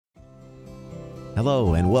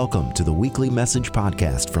Hello and welcome to the weekly message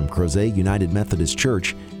podcast from Crozet United Methodist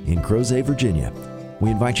Church in Crozet, Virginia.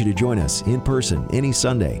 We invite you to join us in person any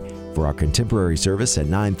Sunday for our contemporary service at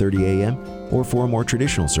 9:30 a.m. or for a more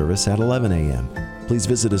traditional service at 11 a.m. Please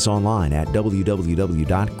visit us online at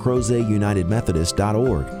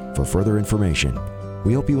www.crozetunitedmethodist.org for further information.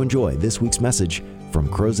 We hope you enjoy this week's message from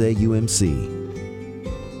Crozet UMC.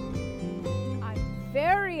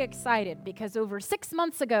 Excited because over 6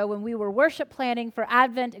 months ago when we were worship planning for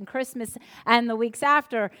Advent and Christmas and the weeks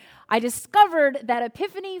after, I discovered that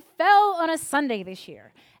Epiphany fell on a Sunday this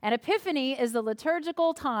year. And Epiphany is the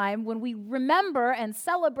liturgical time when we remember and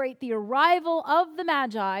celebrate the arrival of the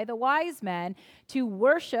Magi, the wise men, to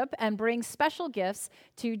worship and bring special gifts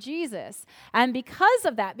to Jesus. And because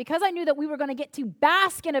of that, because I knew that we were going to get to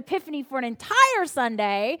bask in Epiphany for an entire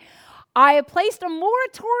Sunday, I have placed a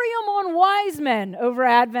moratorium on wise men over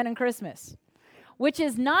Advent and Christmas, which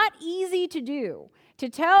is not easy to do. To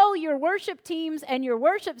tell your worship teams and your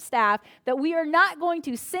worship staff that we are not going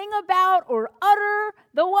to sing about or utter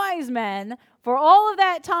the wise men for all of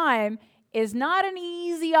that time is not an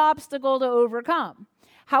easy obstacle to overcome.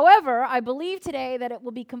 However, I believe today that it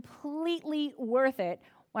will be completely worth it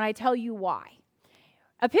when I tell you why.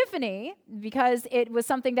 Epiphany, because it was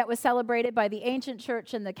something that was celebrated by the ancient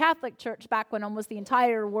church and the Catholic Church back when almost the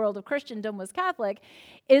entire world of Christendom was Catholic,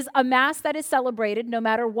 is a mass that is celebrated no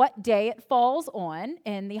matter what day it falls on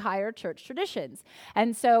in the higher church traditions.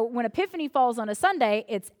 And so when Epiphany falls on a Sunday,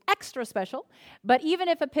 it's extra special. But even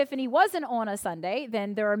if Epiphany wasn't on a Sunday,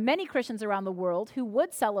 then there are many Christians around the world who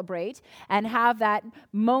would celebrate and have that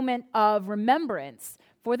moment of remembrance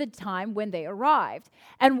for the time when they arrived.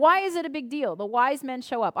 And why is it a big deal? The wise men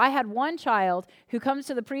show up. I had one child who comes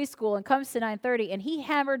to the preschool and comes to 9:30, and he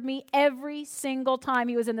hammered me every single time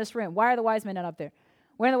he was in this room. Why are the wise men not up there?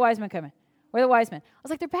 When are the wise men coming? Where are the wise men? I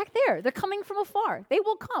was like, they're back there. They're coming from afar. They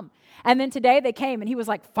will come. And then today they came, and he was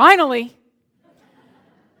like, finally.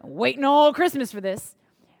 I'm waiting all Christmas for this.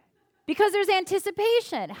 Because there's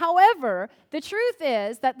anticipation. However, the truth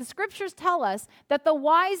is that the scriptures tell us that the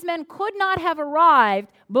wise men could not have arrived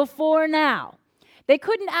before now. They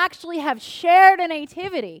couldn't actually have shared a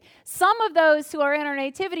nativity. Some of those who are in our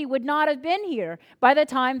nativity would not have been here by the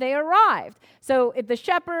time they arrived. So if the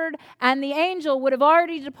shepherd and the angel would have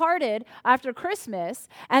already departed after Christmas,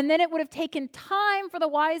 and then it would have taken time for the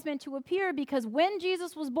wise men to appear, because when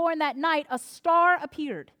Jesus was born that night, a star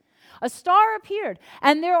appeared. A star appeared,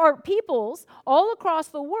 and there are peoples all across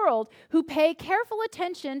the world who pay careful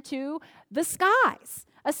attention to the skies,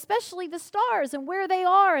 especially the stars and where they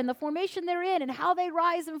are and the formation they're in and how they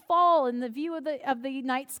rise and fall in the view of the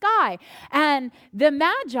night sky. And the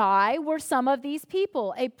Magi were some of these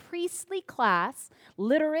people, a priestly class,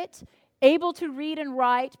 literate, able to read and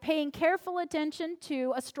write, paying careful attention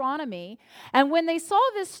to astronomy. And when they saw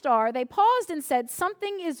this star, they paused and said,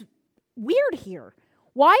 something is weird here.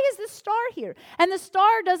 Why is this star here? And the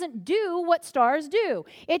star doesn't do what stars do.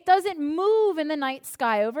 It doesn't move in the night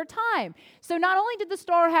sky over time. So not only did the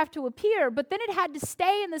star have to appear, but then it had to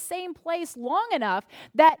stay in the same place long enough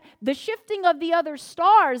that the shifting of the other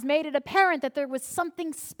stars made it apparent that there was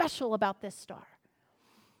something special about this star.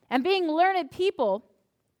 And being learned people,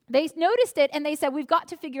 they noticed it and they said, we've got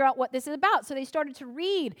to figure out what this is about. So they started to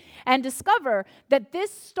read and discover that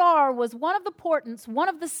this star was one of the portents, one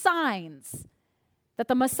of the signs that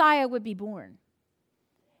the Messiah would be born.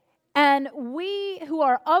 And we who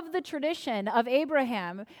are of the tradition of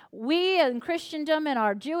Abraham, we in Christendom and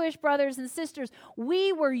our Jewish brothers and sisters,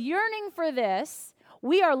 we were yearning for this.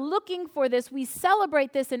 We are looking for this. We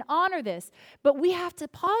celebrate this and honor this. But we have to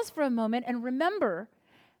pause for a moment and remember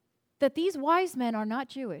that these wise men are not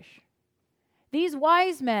Jewish. These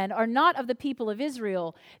wise men are not of the people of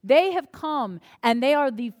Israel. They have come and they are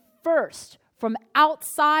the first from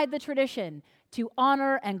outside the tradition to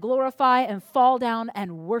honor and glorify and fall down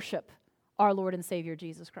and worship our Lord and Savior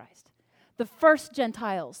Jesus Christ. The first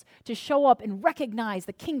Gentiles to show up and recognize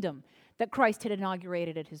the kingdom that Christ had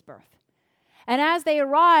inaugurated at his birth. And as they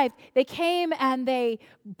arrived, they came and they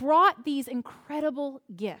brought these incredible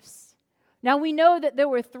gifts. Now, we know that there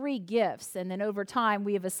were 3 gifts, and then over time,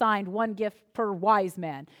 we have assigned 1 gift per wise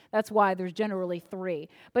man. That's why there's generally 3.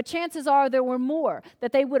 But chances are there were more,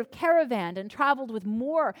 that they would have caravanned and traveled with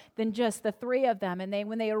more than just the 3 of them. And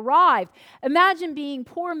when they arrived, imagine being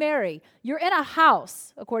poor Mary. You're in a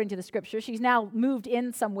house, according to the scripture. She's now moved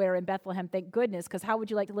in somewhere in Bethlehem, thank goodness, because how would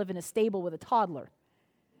you like to live in a stable with a toddler?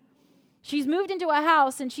 She's moved into a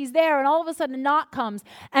house and she's there, and all of a sudden a knock comes,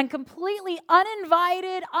 and completely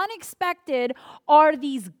uninvited, unexpected are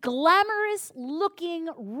these glamorous looking,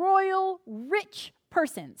 royal, rich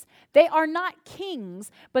persons. They are not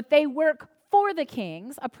kings, but they work for the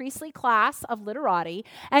kings, a priestly class of literati,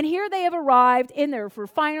 and here they have arrived in their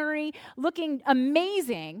refinery looking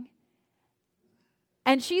amazing,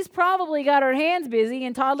 and she's probably got her hands busy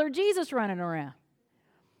and toddler Jesus running around.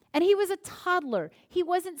 And he was a toddler. He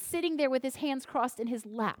wasn't sitting there with his hands crossed in his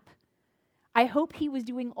lap. I hope he was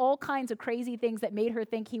doing all kinds of crazy things that made her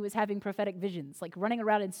think he was having prophetic visions, like running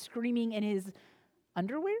around and screaming in his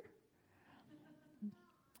underwear.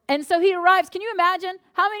 And so he arrives. Can you imagine?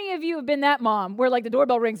 How many of you have been that mom where like the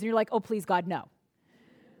doorbell rings and you're like, oh, please, God, no.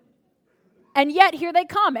 And yet here they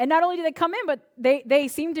come. And not only do they come in, but they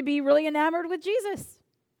seem to be really enamored with Jesus.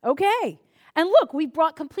 Okay. And look, we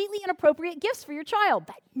brought completely inappropriate gifts for your child.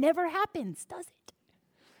 That never happens, does it?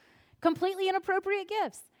 Completely inappropriate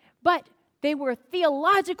gifts. But they were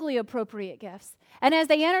theologically appropriate gifts. And as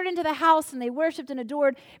they entered into the house and they worshiped and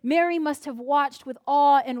adored, Mary must have watched with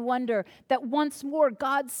awe and wonder that once more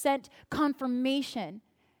God sent confirmation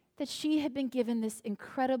that she had been given this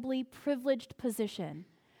incredibly privileged position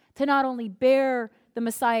to not only bear the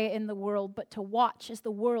Messiah in the world, but to watch as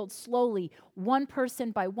the world slowly, one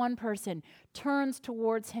person by one person, turns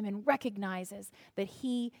towards him and recognizes that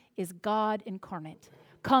he is God incarnate,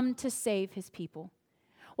 come to save his people.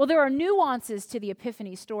 Well, there are nuances to the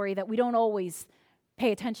Epiphany story that we don't always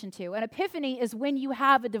pay attention to. An epiphany is when you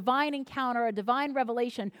have a divine encounter, a divine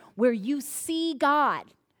revelation where you see God.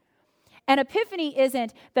 An epiphany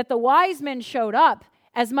isn't that the wise men showed up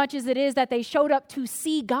as much as it is that they showed up to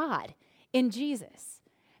see God in Jesus.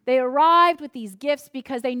 They arrived with these gifts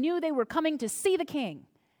because they knew they were coming to see the king.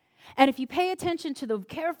 And if you pay attention to the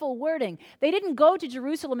careful wording, they didn't go to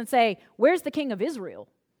Jerusalem and say, where's the king of Israel?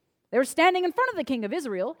 They were standing in front of the king of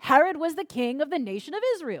Israel. Herod was the king of the nation of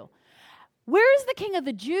Israel. Where is the king of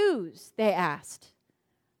the Jews? They asked.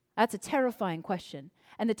 That's a terrifying question.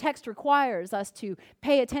 And the text requires us to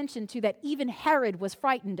pay attention to that even Herod was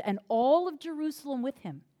frightened and all of Jerusalem with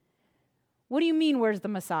him. What do you mean, where's the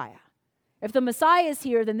Messiah? If the Messiah is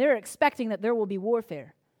here, then they're expecting that there will be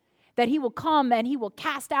warfare. That he will come and he will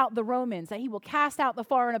cast out the Romans, that he will cast out the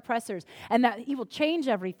foreign oppressors, and that he will change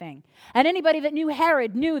everything. And anybody that knew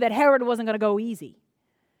Herod knew that Herod wasn't going to go easy.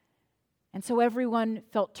 And so everyone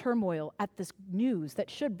felt turmoil at this news that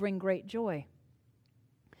should bring great joy.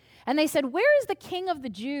 And they said, where is the king of the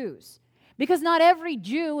Jews? Because not every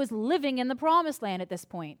Jew is living in the promised land at this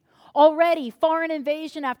point. Already, foreign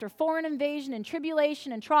invasion after foreign invasion and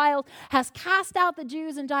tribulation and trials has cast out the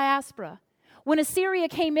Jews in diaspora. When Assyria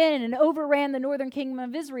came in and overran the northern kingdom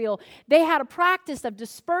of Israel, they had a practice of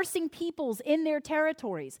dispersing peoples in their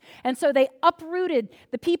territories. And so they uprooted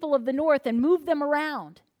the people of the north and moved them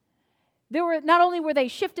around. Not only were they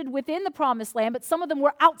shifted within the promised land, but some of them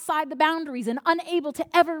were outside the boundaries and unable to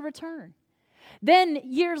ever return. Then,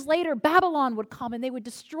 years later, Babylon would come and they would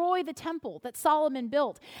destroy the temple that Solomon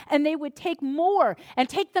built. And they would take more and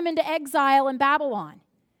take them into exile in Babylon.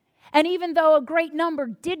 And even though a great number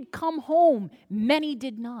did come home, many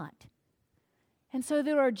did not. And so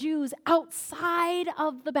there are Jews outside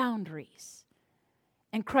of the boundaries.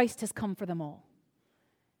 And Christ has come for them all.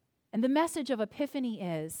 And the message of Epiphany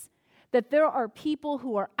is that there are people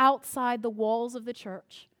who are outside the walls of the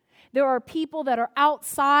church. There are people that are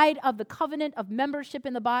outside of the covenant of membership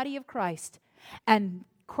in the body of Christ. And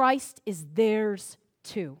Christ is theirs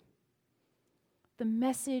too. The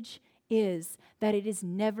message is that it is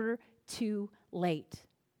never too late.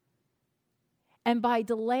 And by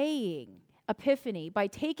delaying Epiphany, by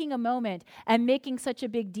taking a moment and making such a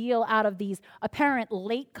big deal out of these apparent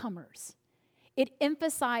latecomers, it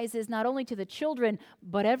emphasizes not only to the children,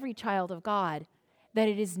 but every child of God, that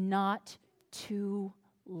it is not too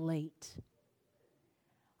late.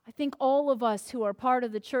 I think all of us who are part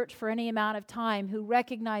of the church for any amount of time, who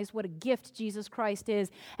recognize what a gift Jesus Christ is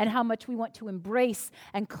and how much we want to embrace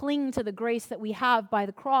and cling to the grace that we have by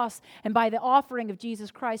the cross and by the offering of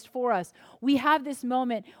Jesus Christ for us, we have this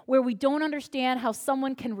moment where we don't understand how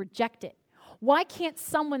someone can reject it. Why can't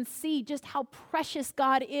someone see just how precious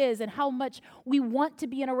God is and how much we want to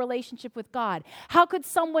be in a relationship with God? How could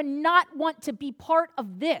someone not want to be part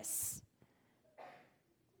of this?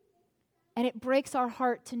 And it breaks our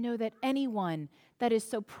heart to know that anyone that is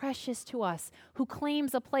so precious to us, who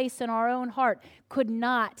claims a place in our own heart, could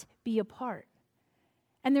not be a part.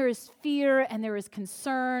 And there is fear and there is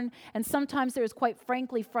concern, and sometimes there is, quite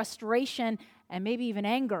frankly, frustration and maybe even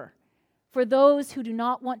anger for those who do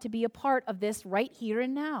not want to be a part of this right here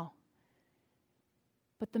and now.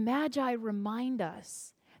 But the Magi remind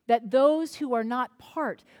us that those who are not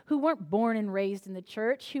part, who weren't born and raised in the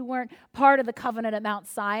church, who weren't part of the covenant at Mount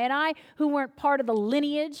Sinai, who weren't part of the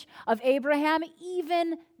lineage of Abraham,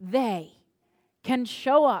 even they can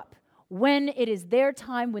show up when it is their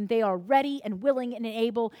time, when they are ready and willing and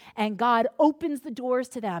able, and God opens the doors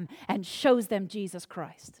to them and shows them Jesus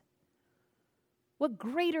Christ. What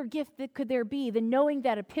greater gift could there be than knowing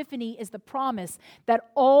that Epiphany is the promise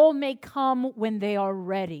that all may come when they are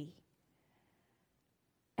ready?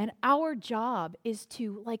 And our job is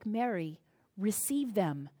to, like Mary, receive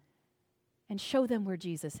them and show them where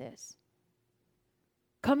Jesus is.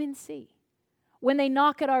 Come and see. When they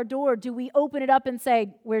knock at our door, do we open it up and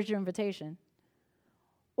say, "Where's your invitation?"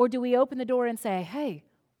 Or do we open the door and say, "Hey,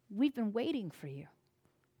 we've been waiting for you.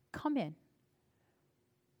 Come in."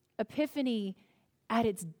 Epiphany, at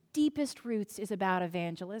its deepest roots, is about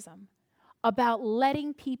evangelism, about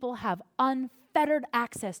letting people have unfettered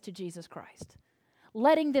access to Jesus Christ,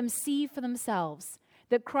 letting them see for themselves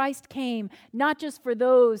that Christ came not just for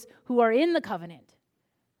those who are in the covenant,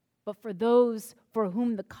 but for those for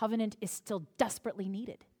whom the covenant is still desperately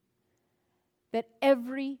needed. That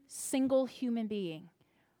every single human being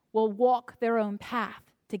will walk their own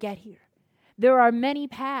path to get here. There are many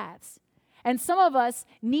paths. And some of us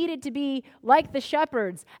needed to be like the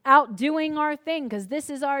shepherds, out doing our thing because this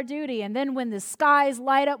is our duty. And then when the skies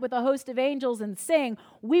light up with a host of angels and sing,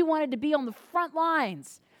 we wanted to be on the front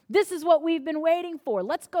lines. This is what we've been waiting for.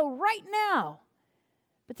 Let's go right now.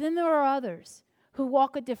 But then there are others who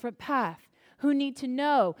walk a different path, who need to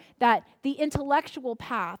know that the intellectual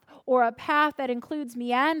path, or a path that includes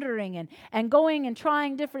meandering and going and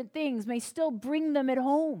trying different things, may still bring them at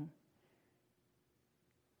home.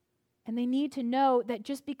 And they need to know that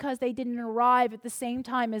just because they didn't arrive at the same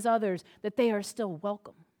time as others, that they are still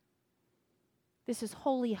welcome. This is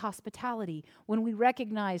holy hospitality when we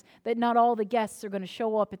recognize that not all the guests are going to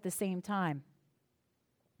show up at the same time.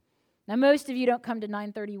 Now, most of you don't come to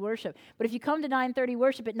 9:30 worship, but if you come to 9:30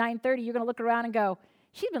 worship at 9:30, you're going to look around and go,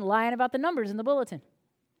 "She's been lying about the numbers in the bulletin.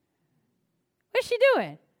 What's she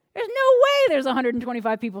doing? There's no way there's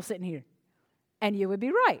 125 people sitting here." And you would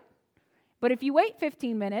be right. But if you wait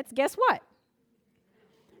 15 minutes, guess what?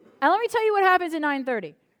 And let me tell you what happens at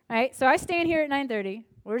 9:30. Right? So I stand here at 9:30.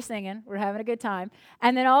 We're singing. We're having a good time.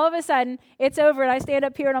 And then all of a sudden, it's over, and I stand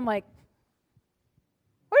up here, and I'm like,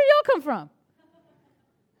 "Where did y'all come from?"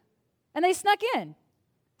 And they snuck in.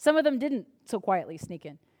 Some of them didn't so quietly sneak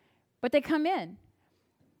in, but they come in.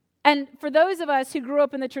 And for those of us who grew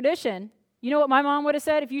up in the tradition, you know what my mom would have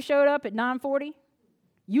said if you showed up at 9:40?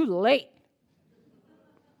 "You late."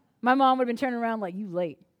 My mom would have been turning around like, "You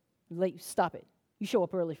late. You late. Stop it. You show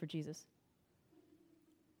up early for Jesus."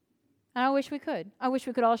 And I wish we could. I wish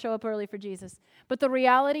we could all show up early for Jesus. But the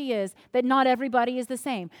reality is that not everybody is the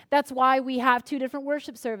same. That's why we have 2 different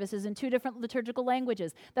worship services in 2 different liturgical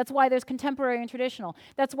languages. That's why there's contemporary and traditional.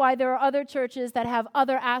 That's why there are other churches that have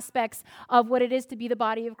other aspects of what it is to be the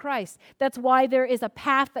body of Christ. That's why there is a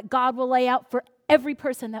path that God will lay out for every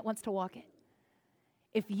person that wants to walk it.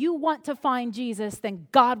 If you want to find Jesus, then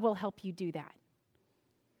God will help you do that.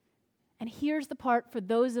 And here's the part for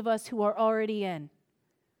those of us who are already in.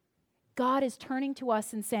 God is turning to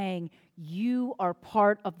us and saying, "You are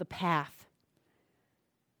part of the path.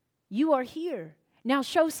 You are here. Now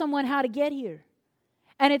show someone how to get here."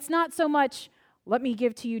 And it's not so much, "Let me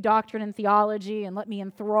give to you doctrine and theology and let me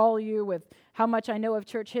enthrall you with how much I know of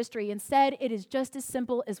church history." Instead, it is just as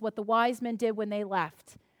simple as what the wise men did when they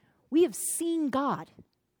left. We have seen God.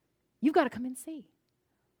 You've got to come and see.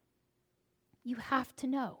 You have to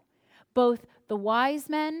know. Both the wise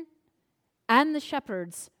men and the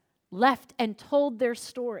shepherds left and told their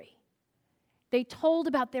story. They told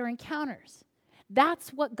about their encounters.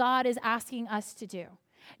 That's what God is asking us to do.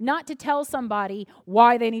 Not to tell somebody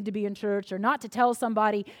why they need to be in church, or not to tell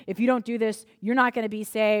somebody, "If you don't do this, you're not going to be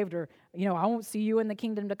saved," or, "I won't see you in the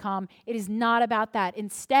kingdom to come." It is not about that.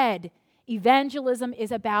 Instead, evangelism is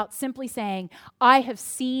about simply saying, "I have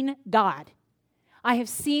seen God. I have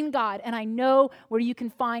seen God, and I know where you can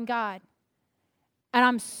find God. And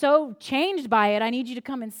I'm so changed by it, I need you to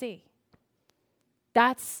come and see."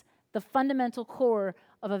 That's the fundamental core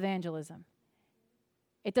of evangelism.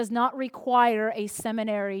 It does not require a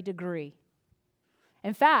seminary degree.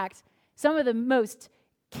 In fact, some of the most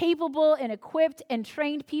capable and equipped and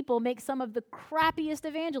trained people make some of the crappiest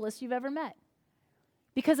evangelists you've ever met.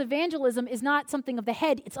 Because evangelism is not something of the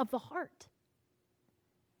head, it's of the heart.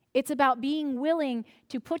 It's about being willing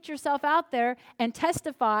to put yourself out there and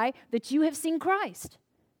testify that you have seen Christ.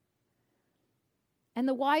 And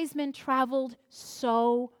the wise men traveled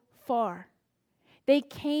so far. They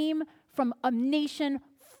came from a nation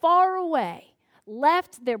far away,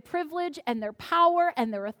 left their privilege and their power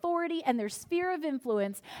and their authority and their sphere of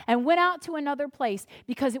influence, and went out to another place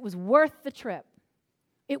because it was worth the trip.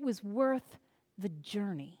 It was worth the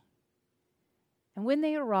journey. And when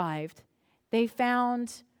they arrived, they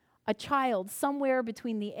found a child somewhere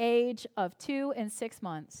between the age of 2 and 6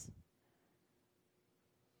 months.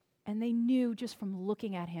 And they knew just from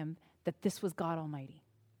looking at him that this was God Almighty.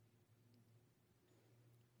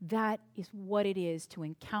 That is what it is to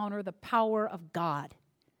encounter the power of God.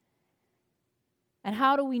 And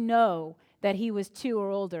how do we know that he was 2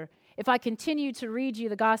 or older? If I continue to read you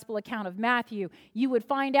the gospel account of Matthew, you would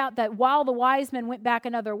find out that while the wise men went back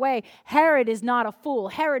another way, Herod is not a fool.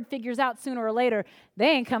 Herod figures out sooner or later, they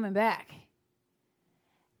ain't coming back.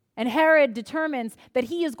 And Herod determines that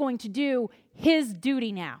he is going to do his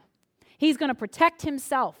duty now. He's going to protect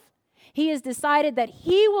himself. He has decided that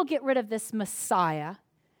he will get rid of this Messiah.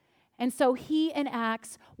 And so he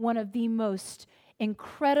enacts one of the most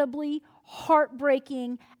incredibly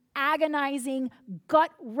heartbreaking, agonizing,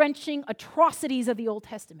 gut-wrenching atrocities of the Old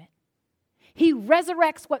Testament. He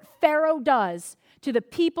resurrects what Pharaoh does to the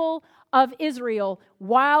people of Israel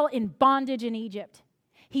while in bondage in Egypt.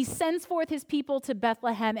 He sends forth his people to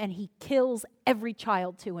Bethlehem and he kills every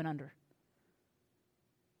child 2 and under.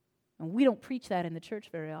 And we don't preach that in the church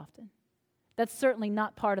very often. That's certainly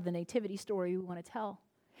not part of the nativity story we want to tell.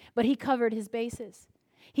 But he covered his bases.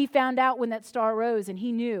 He found out when that star rose, and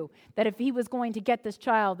he knew that if he was going to get this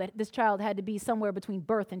child, that this child had to be somewhere between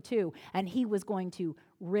birth and 2, and he was going to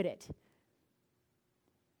rid it.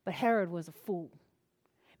 But Herod was a fool.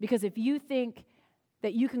 Because if you think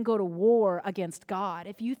that you can go to war against God,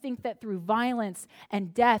 if you think that through violence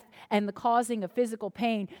and death and the causing of physical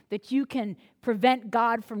pain, that you can prevent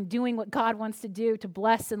God from doing what God wants to do to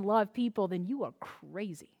bless and love people, then you are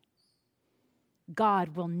crazy.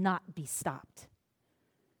 God will not be stopped.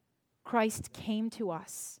 Christ came to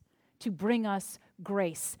us to bring us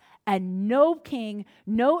grace, and no king,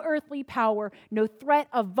 no earthly power, no threat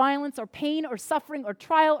of violence or pain or suffering or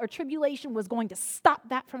trial or tribulation was going to stop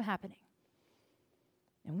that from happening.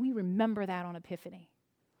 And we remember that on Epiphany.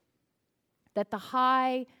 That the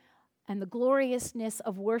high and the gloriousness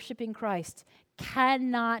of worshiping Christ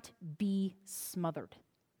cannot be smothered.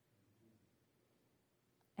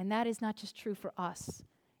 And that is not just true for us,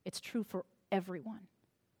 it's true for everyone.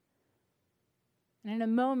 And in a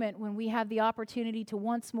moment when we have the opportunity to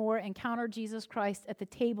once more encounter Jesus Christ at the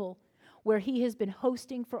table where he has been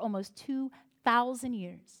hosting for almost 2,000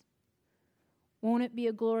 years, won't it be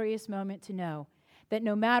a glorious moment to know that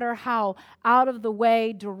no matter how out of the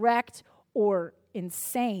way, direct, or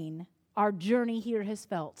insane our journey here has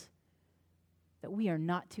felt, that we are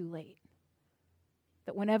not too late.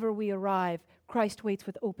 That whenever we arrive, Christ waits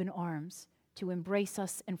with open arms to embrace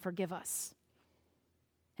us and forgive us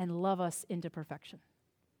and love us into perfection.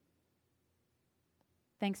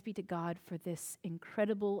 Thanks be to God for this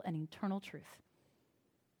incredible and eternal truth.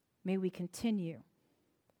 May we continue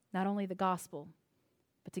not only the gospel,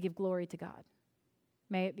 but to give glory to God.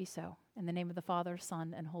 May it be so. In the name of the Father,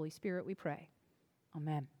 Son, and Holy Spirit we pray.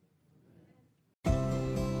 Amen.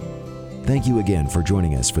 Thank you again for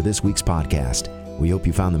joining us for this week's podcast. We hope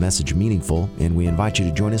you found the message meaningful, and we invite you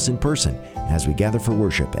to join us in person as we gather for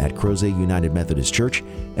worship at Crozet United Methodist Church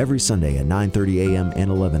every Sunday at 9:30 a.m.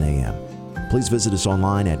 and 11 a.m. Please visit us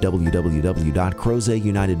online at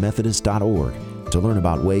www.crozetunitedmethodist.org to learn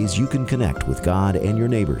about ways you can connect with God and your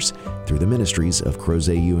neighbors through the ministries of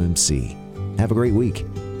Crozet UMC. Have a great week.